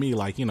you, for me,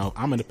 like, you know,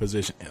 I'm in a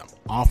position,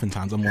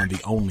 oftentimes I'm one of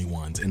the only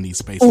ones in these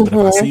spaces. But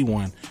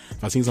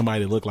if I see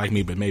somebody that look like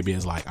me, but maybe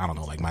it's like, I don't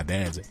know, like my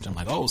dad's age, I'm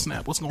like, oh,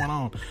 snap, what's going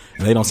on?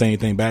 And they don't say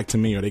anything back to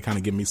me, or they kind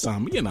of give me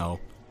some, you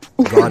know,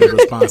 guarded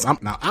response.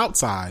 Now,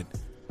 outside,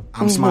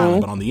 I'm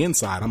smiling, but on the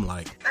inside, I'm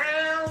like,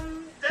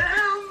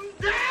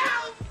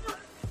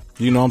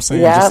 you know what I'm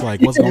saying? Just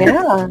like, what's going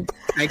on?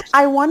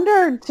 I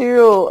wonder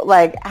too,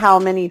 like, how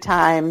many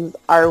times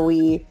are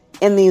we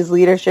in these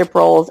leadership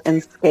roles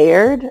and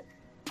scared,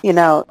 you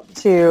know,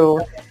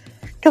 because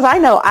I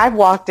know I've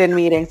walked in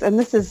meetings, and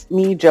this is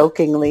me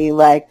jokingly,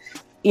 like,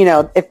 you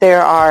know, if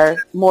there are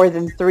more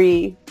than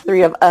three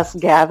of us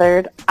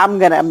gathered, I'm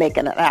going to make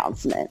an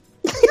announcement.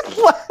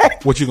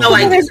 Like, what you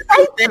going to do? It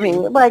excites me.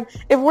 Like,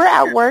 if we're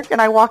at work and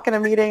I walk in a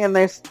meeting and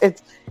there's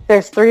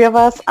three of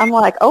us, I'm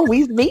like, oh,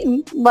 we's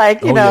meeting.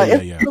 Like, you know,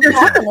 it's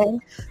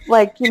happening.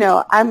 Like, you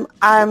know,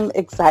 I'm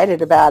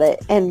excited about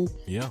it. And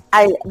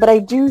but I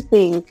do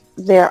think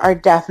there are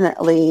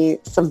definitely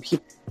some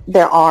people,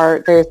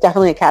 there's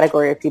definitely a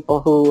category of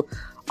people who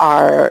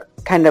are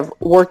kind of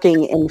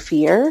working in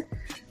fear.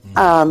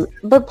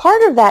 But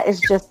part of that is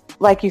just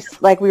like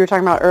we were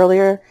talking about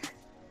earlier,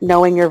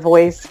 knowing your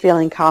voice,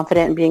 feeling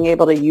confident and being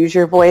able to use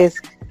your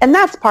voice. And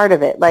that's part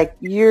of it. Like,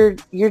 you're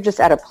just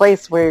at a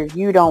place where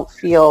you don't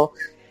feel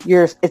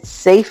it's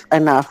safe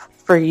enough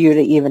for you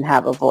to even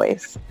have a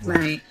voice.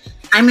 Right.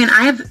 I mean,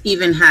 I've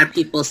even had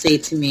people say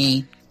to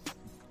me,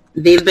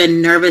 they've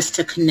been nervous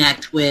to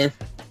connect with,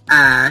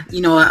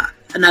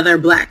 another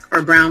Black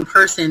or brown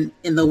person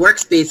in the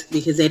workspace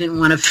because they didn't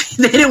want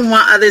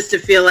others to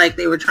feel like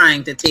they were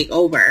trying to take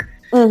over.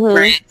 Mm-hmm.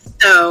 Right.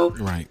 So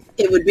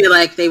it would be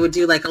like, they would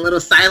do like a little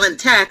silent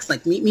text,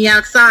 like, meet me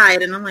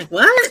outside. And I'm like,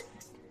 what?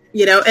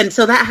 You know, and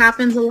so that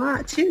happens a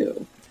lot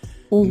too.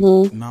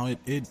 Mm-hmm. No,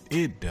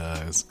 it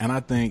does. And I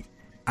think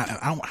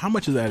how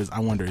much of that is, I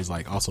wonder, is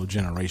like also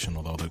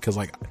generational though, because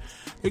like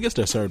it gets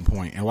to a certain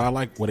point. And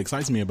what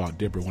excites me about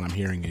Dipper, what I'm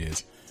hearing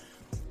is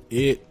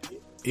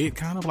it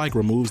kind of like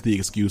removes the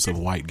excuse of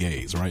white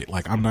gaze, right?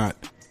 Like, I'm not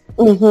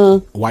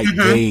white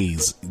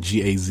gaze,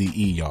 GAZE,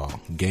 y'all,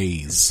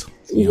 gaze.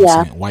 You know what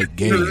I'm saying? White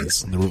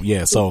gaze.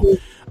 So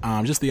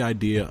just the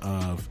idea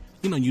of,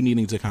 you know, you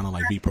needing to kind of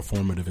like be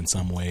performative in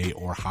some way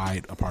or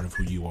hide a part of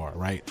who you are,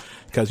 right?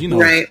 Because, you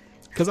know,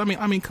 because I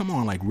mean, come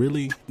on, like,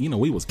 really, you know,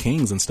 we was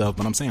kings and stuff,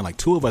 but I'm saying, like,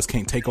 two of us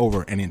can't take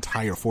over an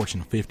entire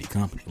Fortune 50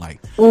 company.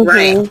 Like,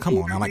 come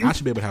on now, like, I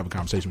should be able to have a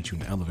conversation with you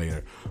in the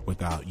elevator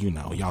without, you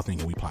know, y'all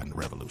thinking we plotting the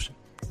revolution.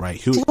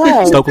 Right,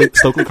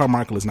 Stokely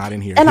Carmichael is not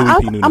in here. And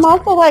I'm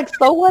also like,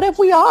 so what if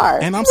we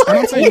are? And I'm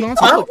saying, you know,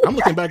 I'm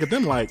looking back at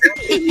them like,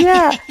 because you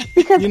know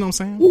what I'm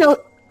saying. You know,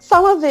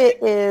 some of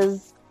it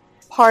is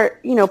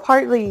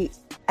partly.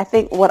 I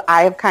think what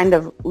I have kind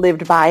of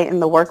lived by in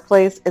the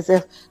workplace is,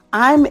 if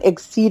I'm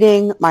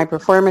exceeding my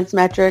performance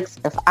metrics,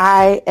 if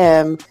I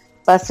am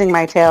busting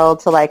my tail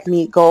to like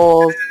meet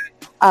goals,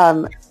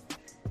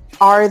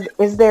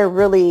 is there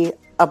really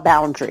a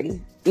boundary?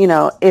 You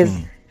know,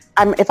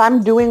 if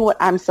I'm doing what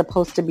I'm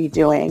supposed to be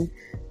doing,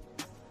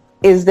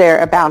 is there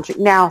a boundary?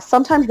 Now,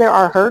 sometimes there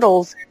are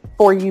hurdles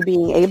for you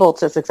being able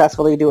to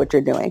successfully do what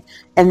you're doing,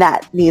 and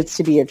that needs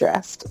to be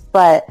addressed.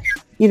 But,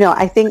 you know,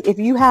 I think if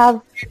you have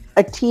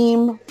a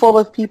team full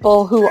of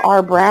people who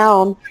are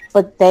brown,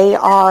 but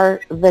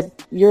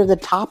you're the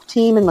top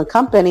team in the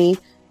company,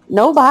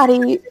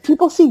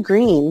 people see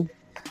green,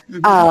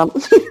 you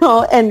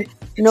know, and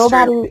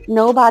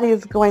nobody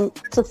is going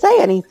to say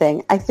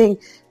anything. I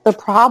think the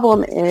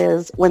problem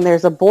is when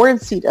there's a board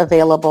seat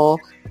available,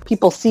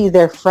 people see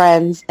their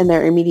friends and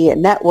their immediate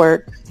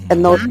network,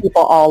 and those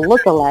people all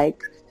look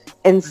alike.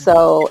 And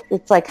so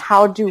it's like,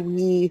 how do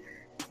we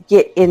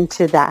get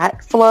into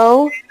that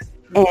flow?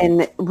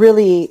 And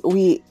really,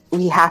 we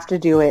have to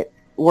do it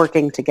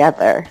working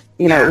together.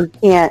 You know,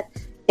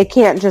 it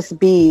can't just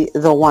be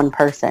the one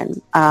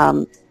person.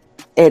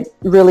 It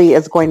really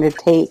is going to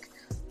take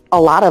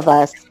a lot of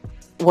us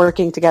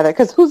working together,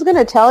 because who's going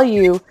to tell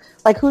you,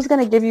 like, who's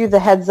going to give you the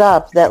heads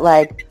up that,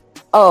 like,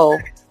 oh,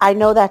 I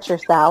know that's your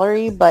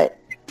salary, but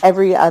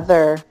every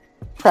other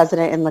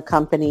president in the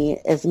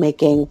company is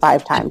making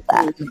 5 times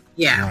that.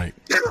 Yeah. Right.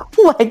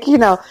 Like, you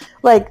know,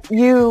 like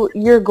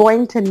you're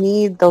going to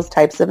need those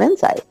types of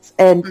insights.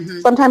 And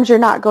sometimes you're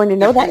not going to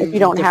know that if you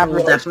don't have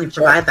relationships. Definitely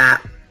provide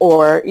that.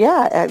 Or,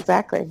 yeah,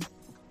 exactly.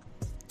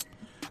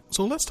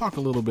 So let's talk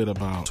a little bit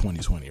about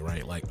 2020,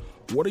 right? Like,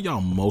 what are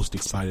y'all most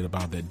excited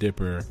about that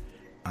Dipper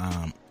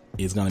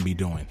is going to be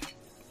doing,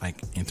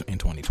 like, in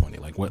 2020?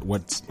 Like,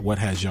 what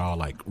has y'all,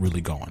 like,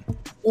 really going?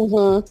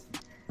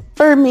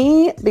 For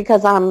me,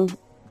 because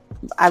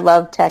I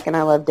love tech and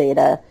I love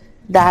data,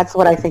 that's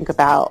what I think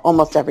about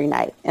almost every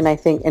night. And I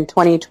think in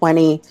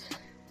 2020,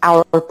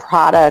 our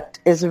product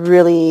is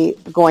really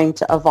going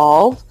to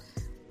evolve.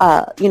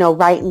 You know,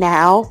 right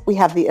now we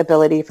have the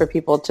ability for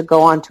people to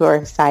go onto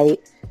our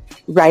site,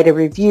 write a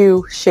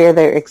review, share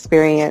their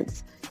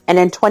experience. And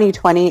in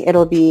 2020,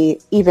 it'll be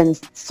even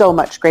so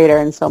much greater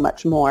and so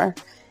much more.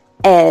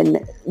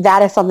 And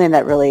that is something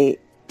that really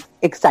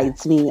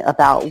excites me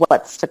about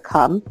what's to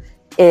come.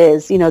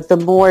 Is, you know, the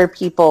more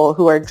people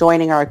who are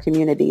joining our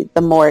community,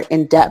 the more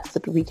in depth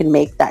that we can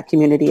make that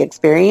community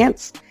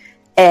experience,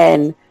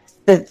 and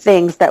the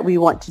things that we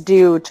want to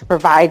do to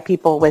provide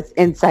people with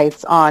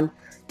insights on,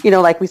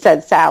 like we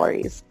said,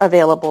 salaries,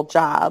 available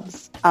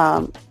jobs,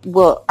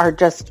 are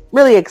just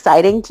really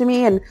exciting to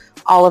me. And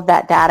all of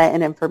that data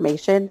and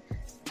information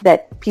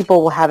that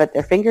people will have at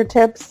their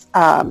fingertips,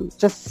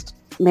 just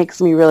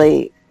makes me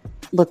really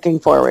looking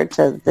forward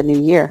to the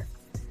new year.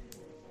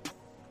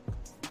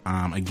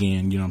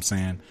 Again, you know what I'm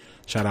saying?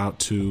 Shout out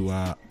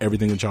to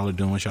everything that y'all are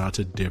doing. Shout out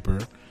to Dipper.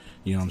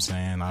 You know what I'm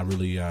saying?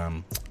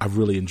 I've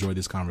really enjoyed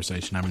this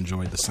conversation. I've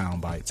enjoyed the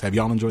sound bites. Have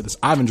y'all enjoyed this?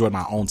 I've enjoyed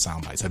my own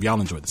sound bites. Have y'all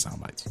enjoyed the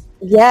sound bites?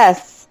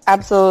 Yes,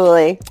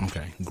 absolutely.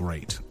 Okay,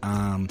 great.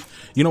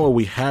 You know what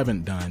we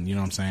haven't done, you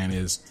know what I'm saying,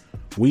 is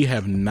we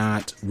have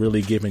not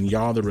really given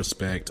y'all the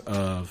respect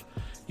of,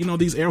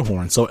 these air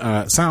horns. So,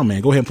 sound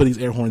man, go ahead and put these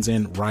air horns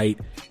in right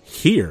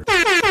here.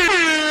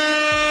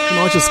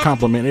 It's just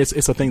compliment.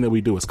 It's a thing that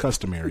we do. It's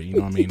customary. You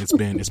know what I mean?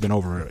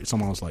 It's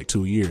almost like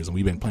 2 years, and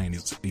we've been playing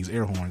these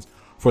air horns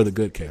for the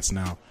good guests.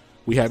 Now,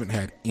 we haven't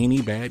had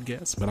any bad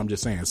guests, but I'm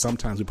just saying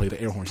sometimes we play the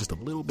air horns just a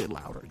little bit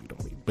louder. You know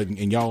what I mean?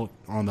 And y'all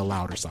are on the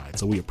louder side,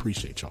 so we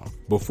appreciate y'all.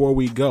 Before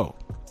we go,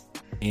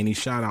 any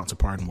shout outs or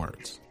parting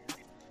words?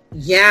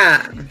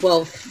 Yeah.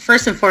 Well,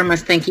 first and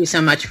foremost, thank you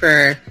so much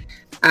for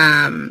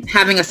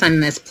having us on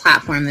this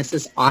platform. This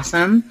is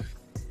awesome.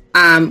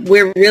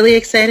 We're really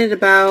excited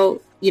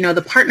about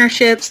the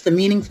partnerships, the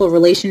meaningful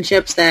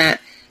relationships that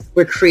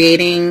we're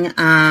creating,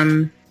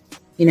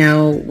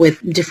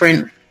 with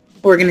different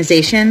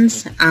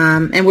organizations.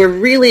 And we're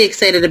really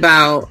excited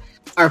about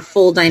our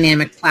full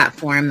dynamic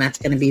platform that's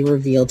going to be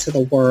revealed to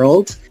the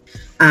world.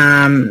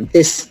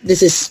 This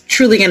is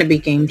truly going to be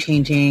game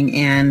changing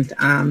and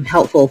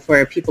helpful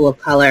for people of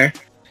color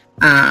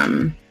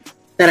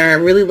that are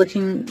really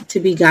looking to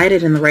be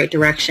guided in the right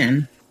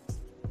direction.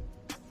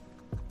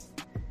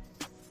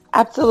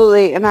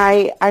 Absolutely. And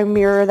I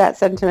mirror that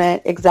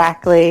sentiment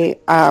exactly.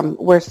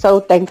 We're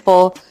so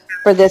thankful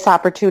for this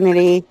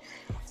opportunity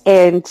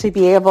and to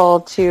be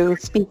able to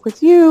speak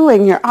with you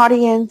and your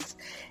audience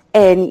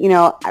and,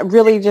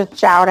 really just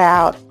shout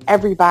out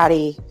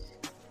everybody,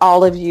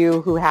 all of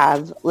you who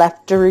have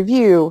left a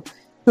review,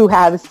 who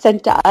have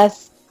sent to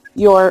us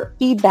your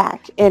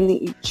feedback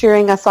and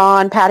cheering us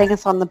on, patting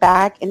us on the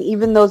back. And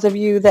even those of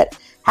you that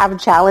have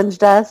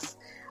challenged us,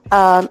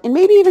 and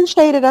maybe even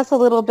shaded us a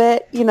little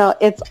bit,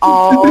 it's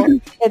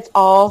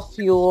all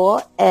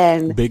fuel.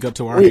 And big up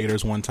to our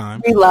haters one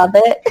time. We love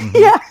it. Mm-hmm.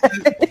 Yeah.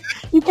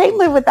 You can't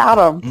live without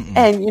them. Mm-mm.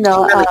 And,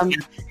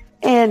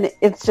 and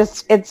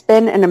it's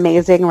been an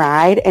amazing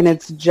ride, and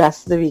it's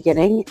just the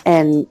beginning.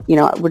 And,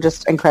 we're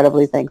just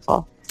incredibly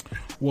thankful.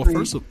 Well,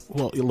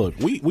 look,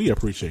 we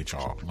appreciate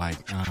y'all.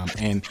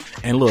 And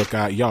look,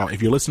 y'all,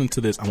 if you're listening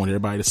to this, I want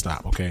everybody to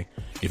stop. Okay.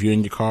 If you're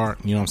in your car,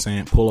 you know what I'm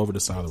saying? Pull over the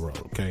side of the road.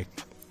 Okay.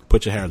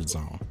 Put your hazards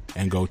on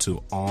and go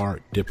to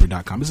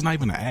rdipper.com. This is not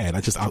even an ad.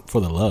 I just out for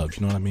the love.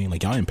 You know what I mean?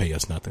 Like, y'all didn't pay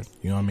us nothing.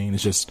 You know what I mean?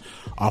 It's just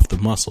off the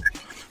muscle.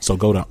 So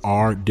go to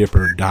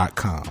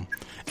rdipper.com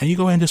and you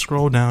go ahead and just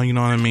scroll down. You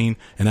know what I mean?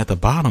 And at the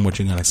bottom, what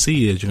you're going to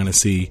see is it's going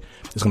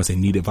to say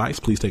need advice.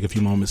 Please take a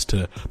few moments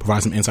to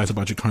provide some insights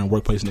about your current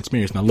workplace and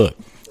experience. Now, look,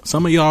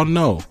 some of y'all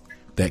know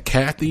that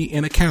Kathy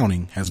in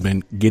accounting has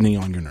been getting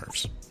on your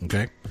nerves.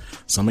 Okay.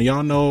 Some of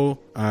y'all know,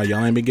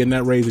 y'all ain't been getting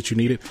that raise that you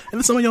needed. And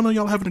then some of y'all know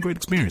y'all having a great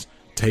experience.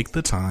 Take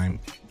the time,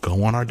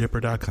 go on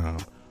rdipper.com,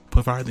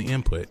 provide the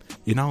input.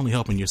 You're not only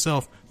helping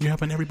yourself, you're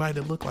helping everybody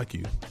that look like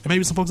you. And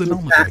maybe some folks that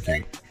don't look like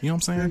you. You know what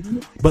I'm saying? Mm-hmm.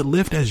 But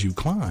lift as you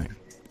climb.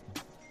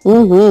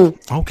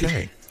 Mm-hmm.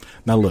 Okay.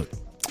 Now look,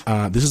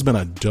 this has been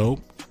a dope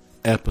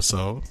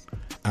episode.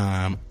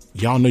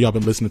 Y'all know y'all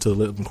been listening to the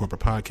Living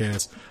Corporate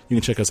podcast. You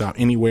can check us out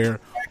anywhere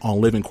on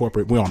Living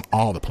Corporate. We're on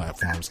all the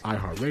platforms: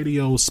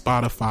 iHeartRadio,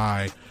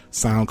 Spotify,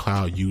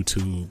 SoundCloud,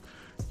 YouTube,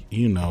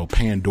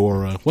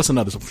 Pandora. What's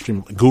another stream?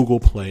 Google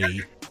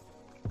Play.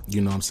 You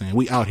know what I'm saying?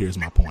 We out here is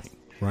my point,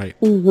 right?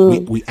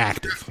 Mm-hmm. We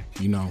active.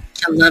 I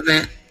love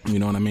it. You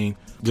know what I mean?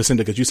 Jacinda,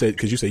 because you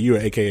said you're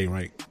an AKA,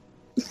 right?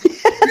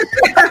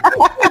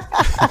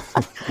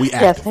 We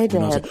active. Yes, I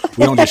did.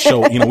 We don't just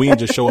show. We didn't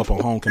just show up on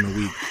homecoming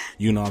week.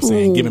 You know what I'm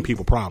saying? Giving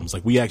people problems.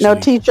 Like, we actually no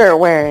t-shirt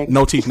wearing.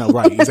 No t-shirt. No,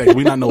 right? Exactly.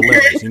 We not no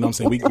letters. You know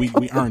what I'm saying?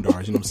 We earned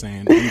ours. You know what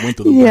I'm saying? We went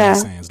through the burning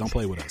sands. Don't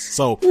play with us.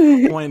 So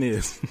point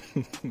is.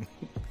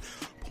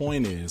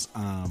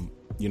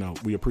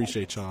 We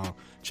appreciate y'all.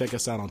 Check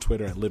us out on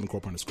Twitter at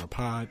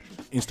livingcorporate_pod,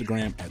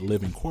 Instagram at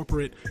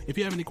livingcorporate. If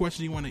you have any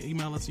questions you want to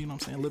email us,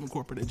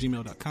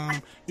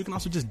 livingcorporate@gmail.com. You can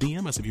also just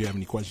DM us if you have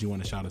any questions you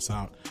want to shout us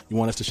out. You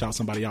want us to shout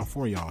somebody out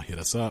for y'all, hit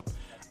us up.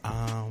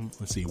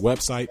 Let's see,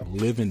 website,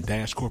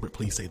 living-corporate,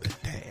 please say the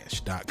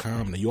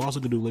dash.com. Now you also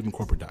can do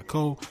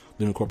livingcorporate.co,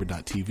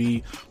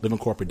 livingcorporate.tv,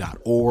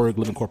 livingcorporate.org,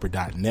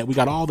 livingcorporate.net. We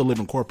got all the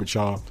Living Corporate,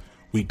 y'all.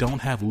 We don't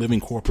have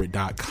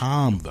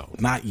livingcorporate.com though.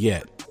 Not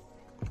yet.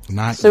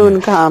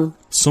 Soon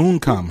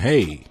come.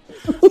 Hey.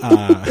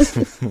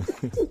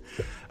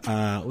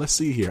 Let's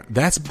see here.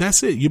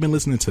 That's it. You've been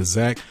listening to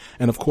Zach,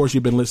 and of course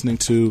you've been listening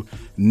to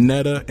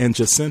Netta and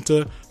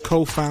Jacinta,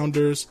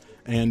 co-founders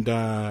and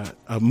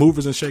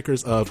movers and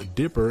shakers of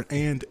Dipper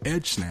and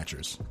Edge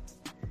Snatchers.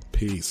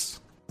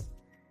 Peace.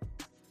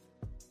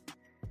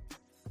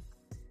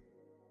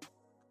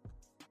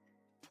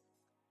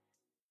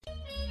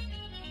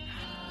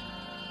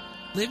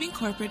 Living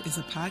Corporate is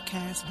a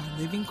podcast by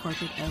Living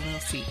Corporate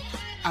LLC.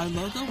 Our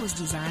logo was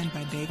designed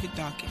by David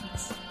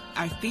Dawkins.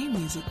 Our theme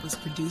music was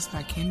produced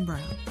by Ken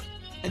Brown.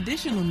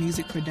 Additional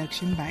music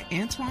production by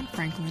Antoine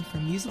Franklin for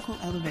Musical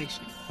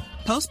Elevation.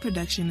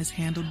 Post-production is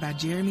handled by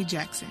Jeremy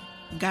Jackson.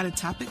 Got a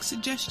topic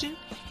suggestion?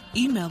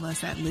 Email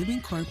us at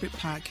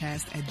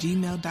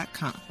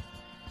livingcorporatepodcast@gmail.com.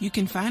 You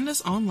can find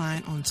us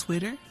online on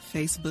Twitter,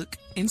 Facebook,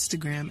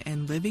 Instagram,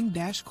 and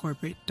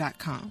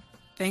living-corporate.com.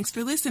 Thanks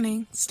for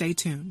listening. Stay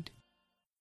tuned.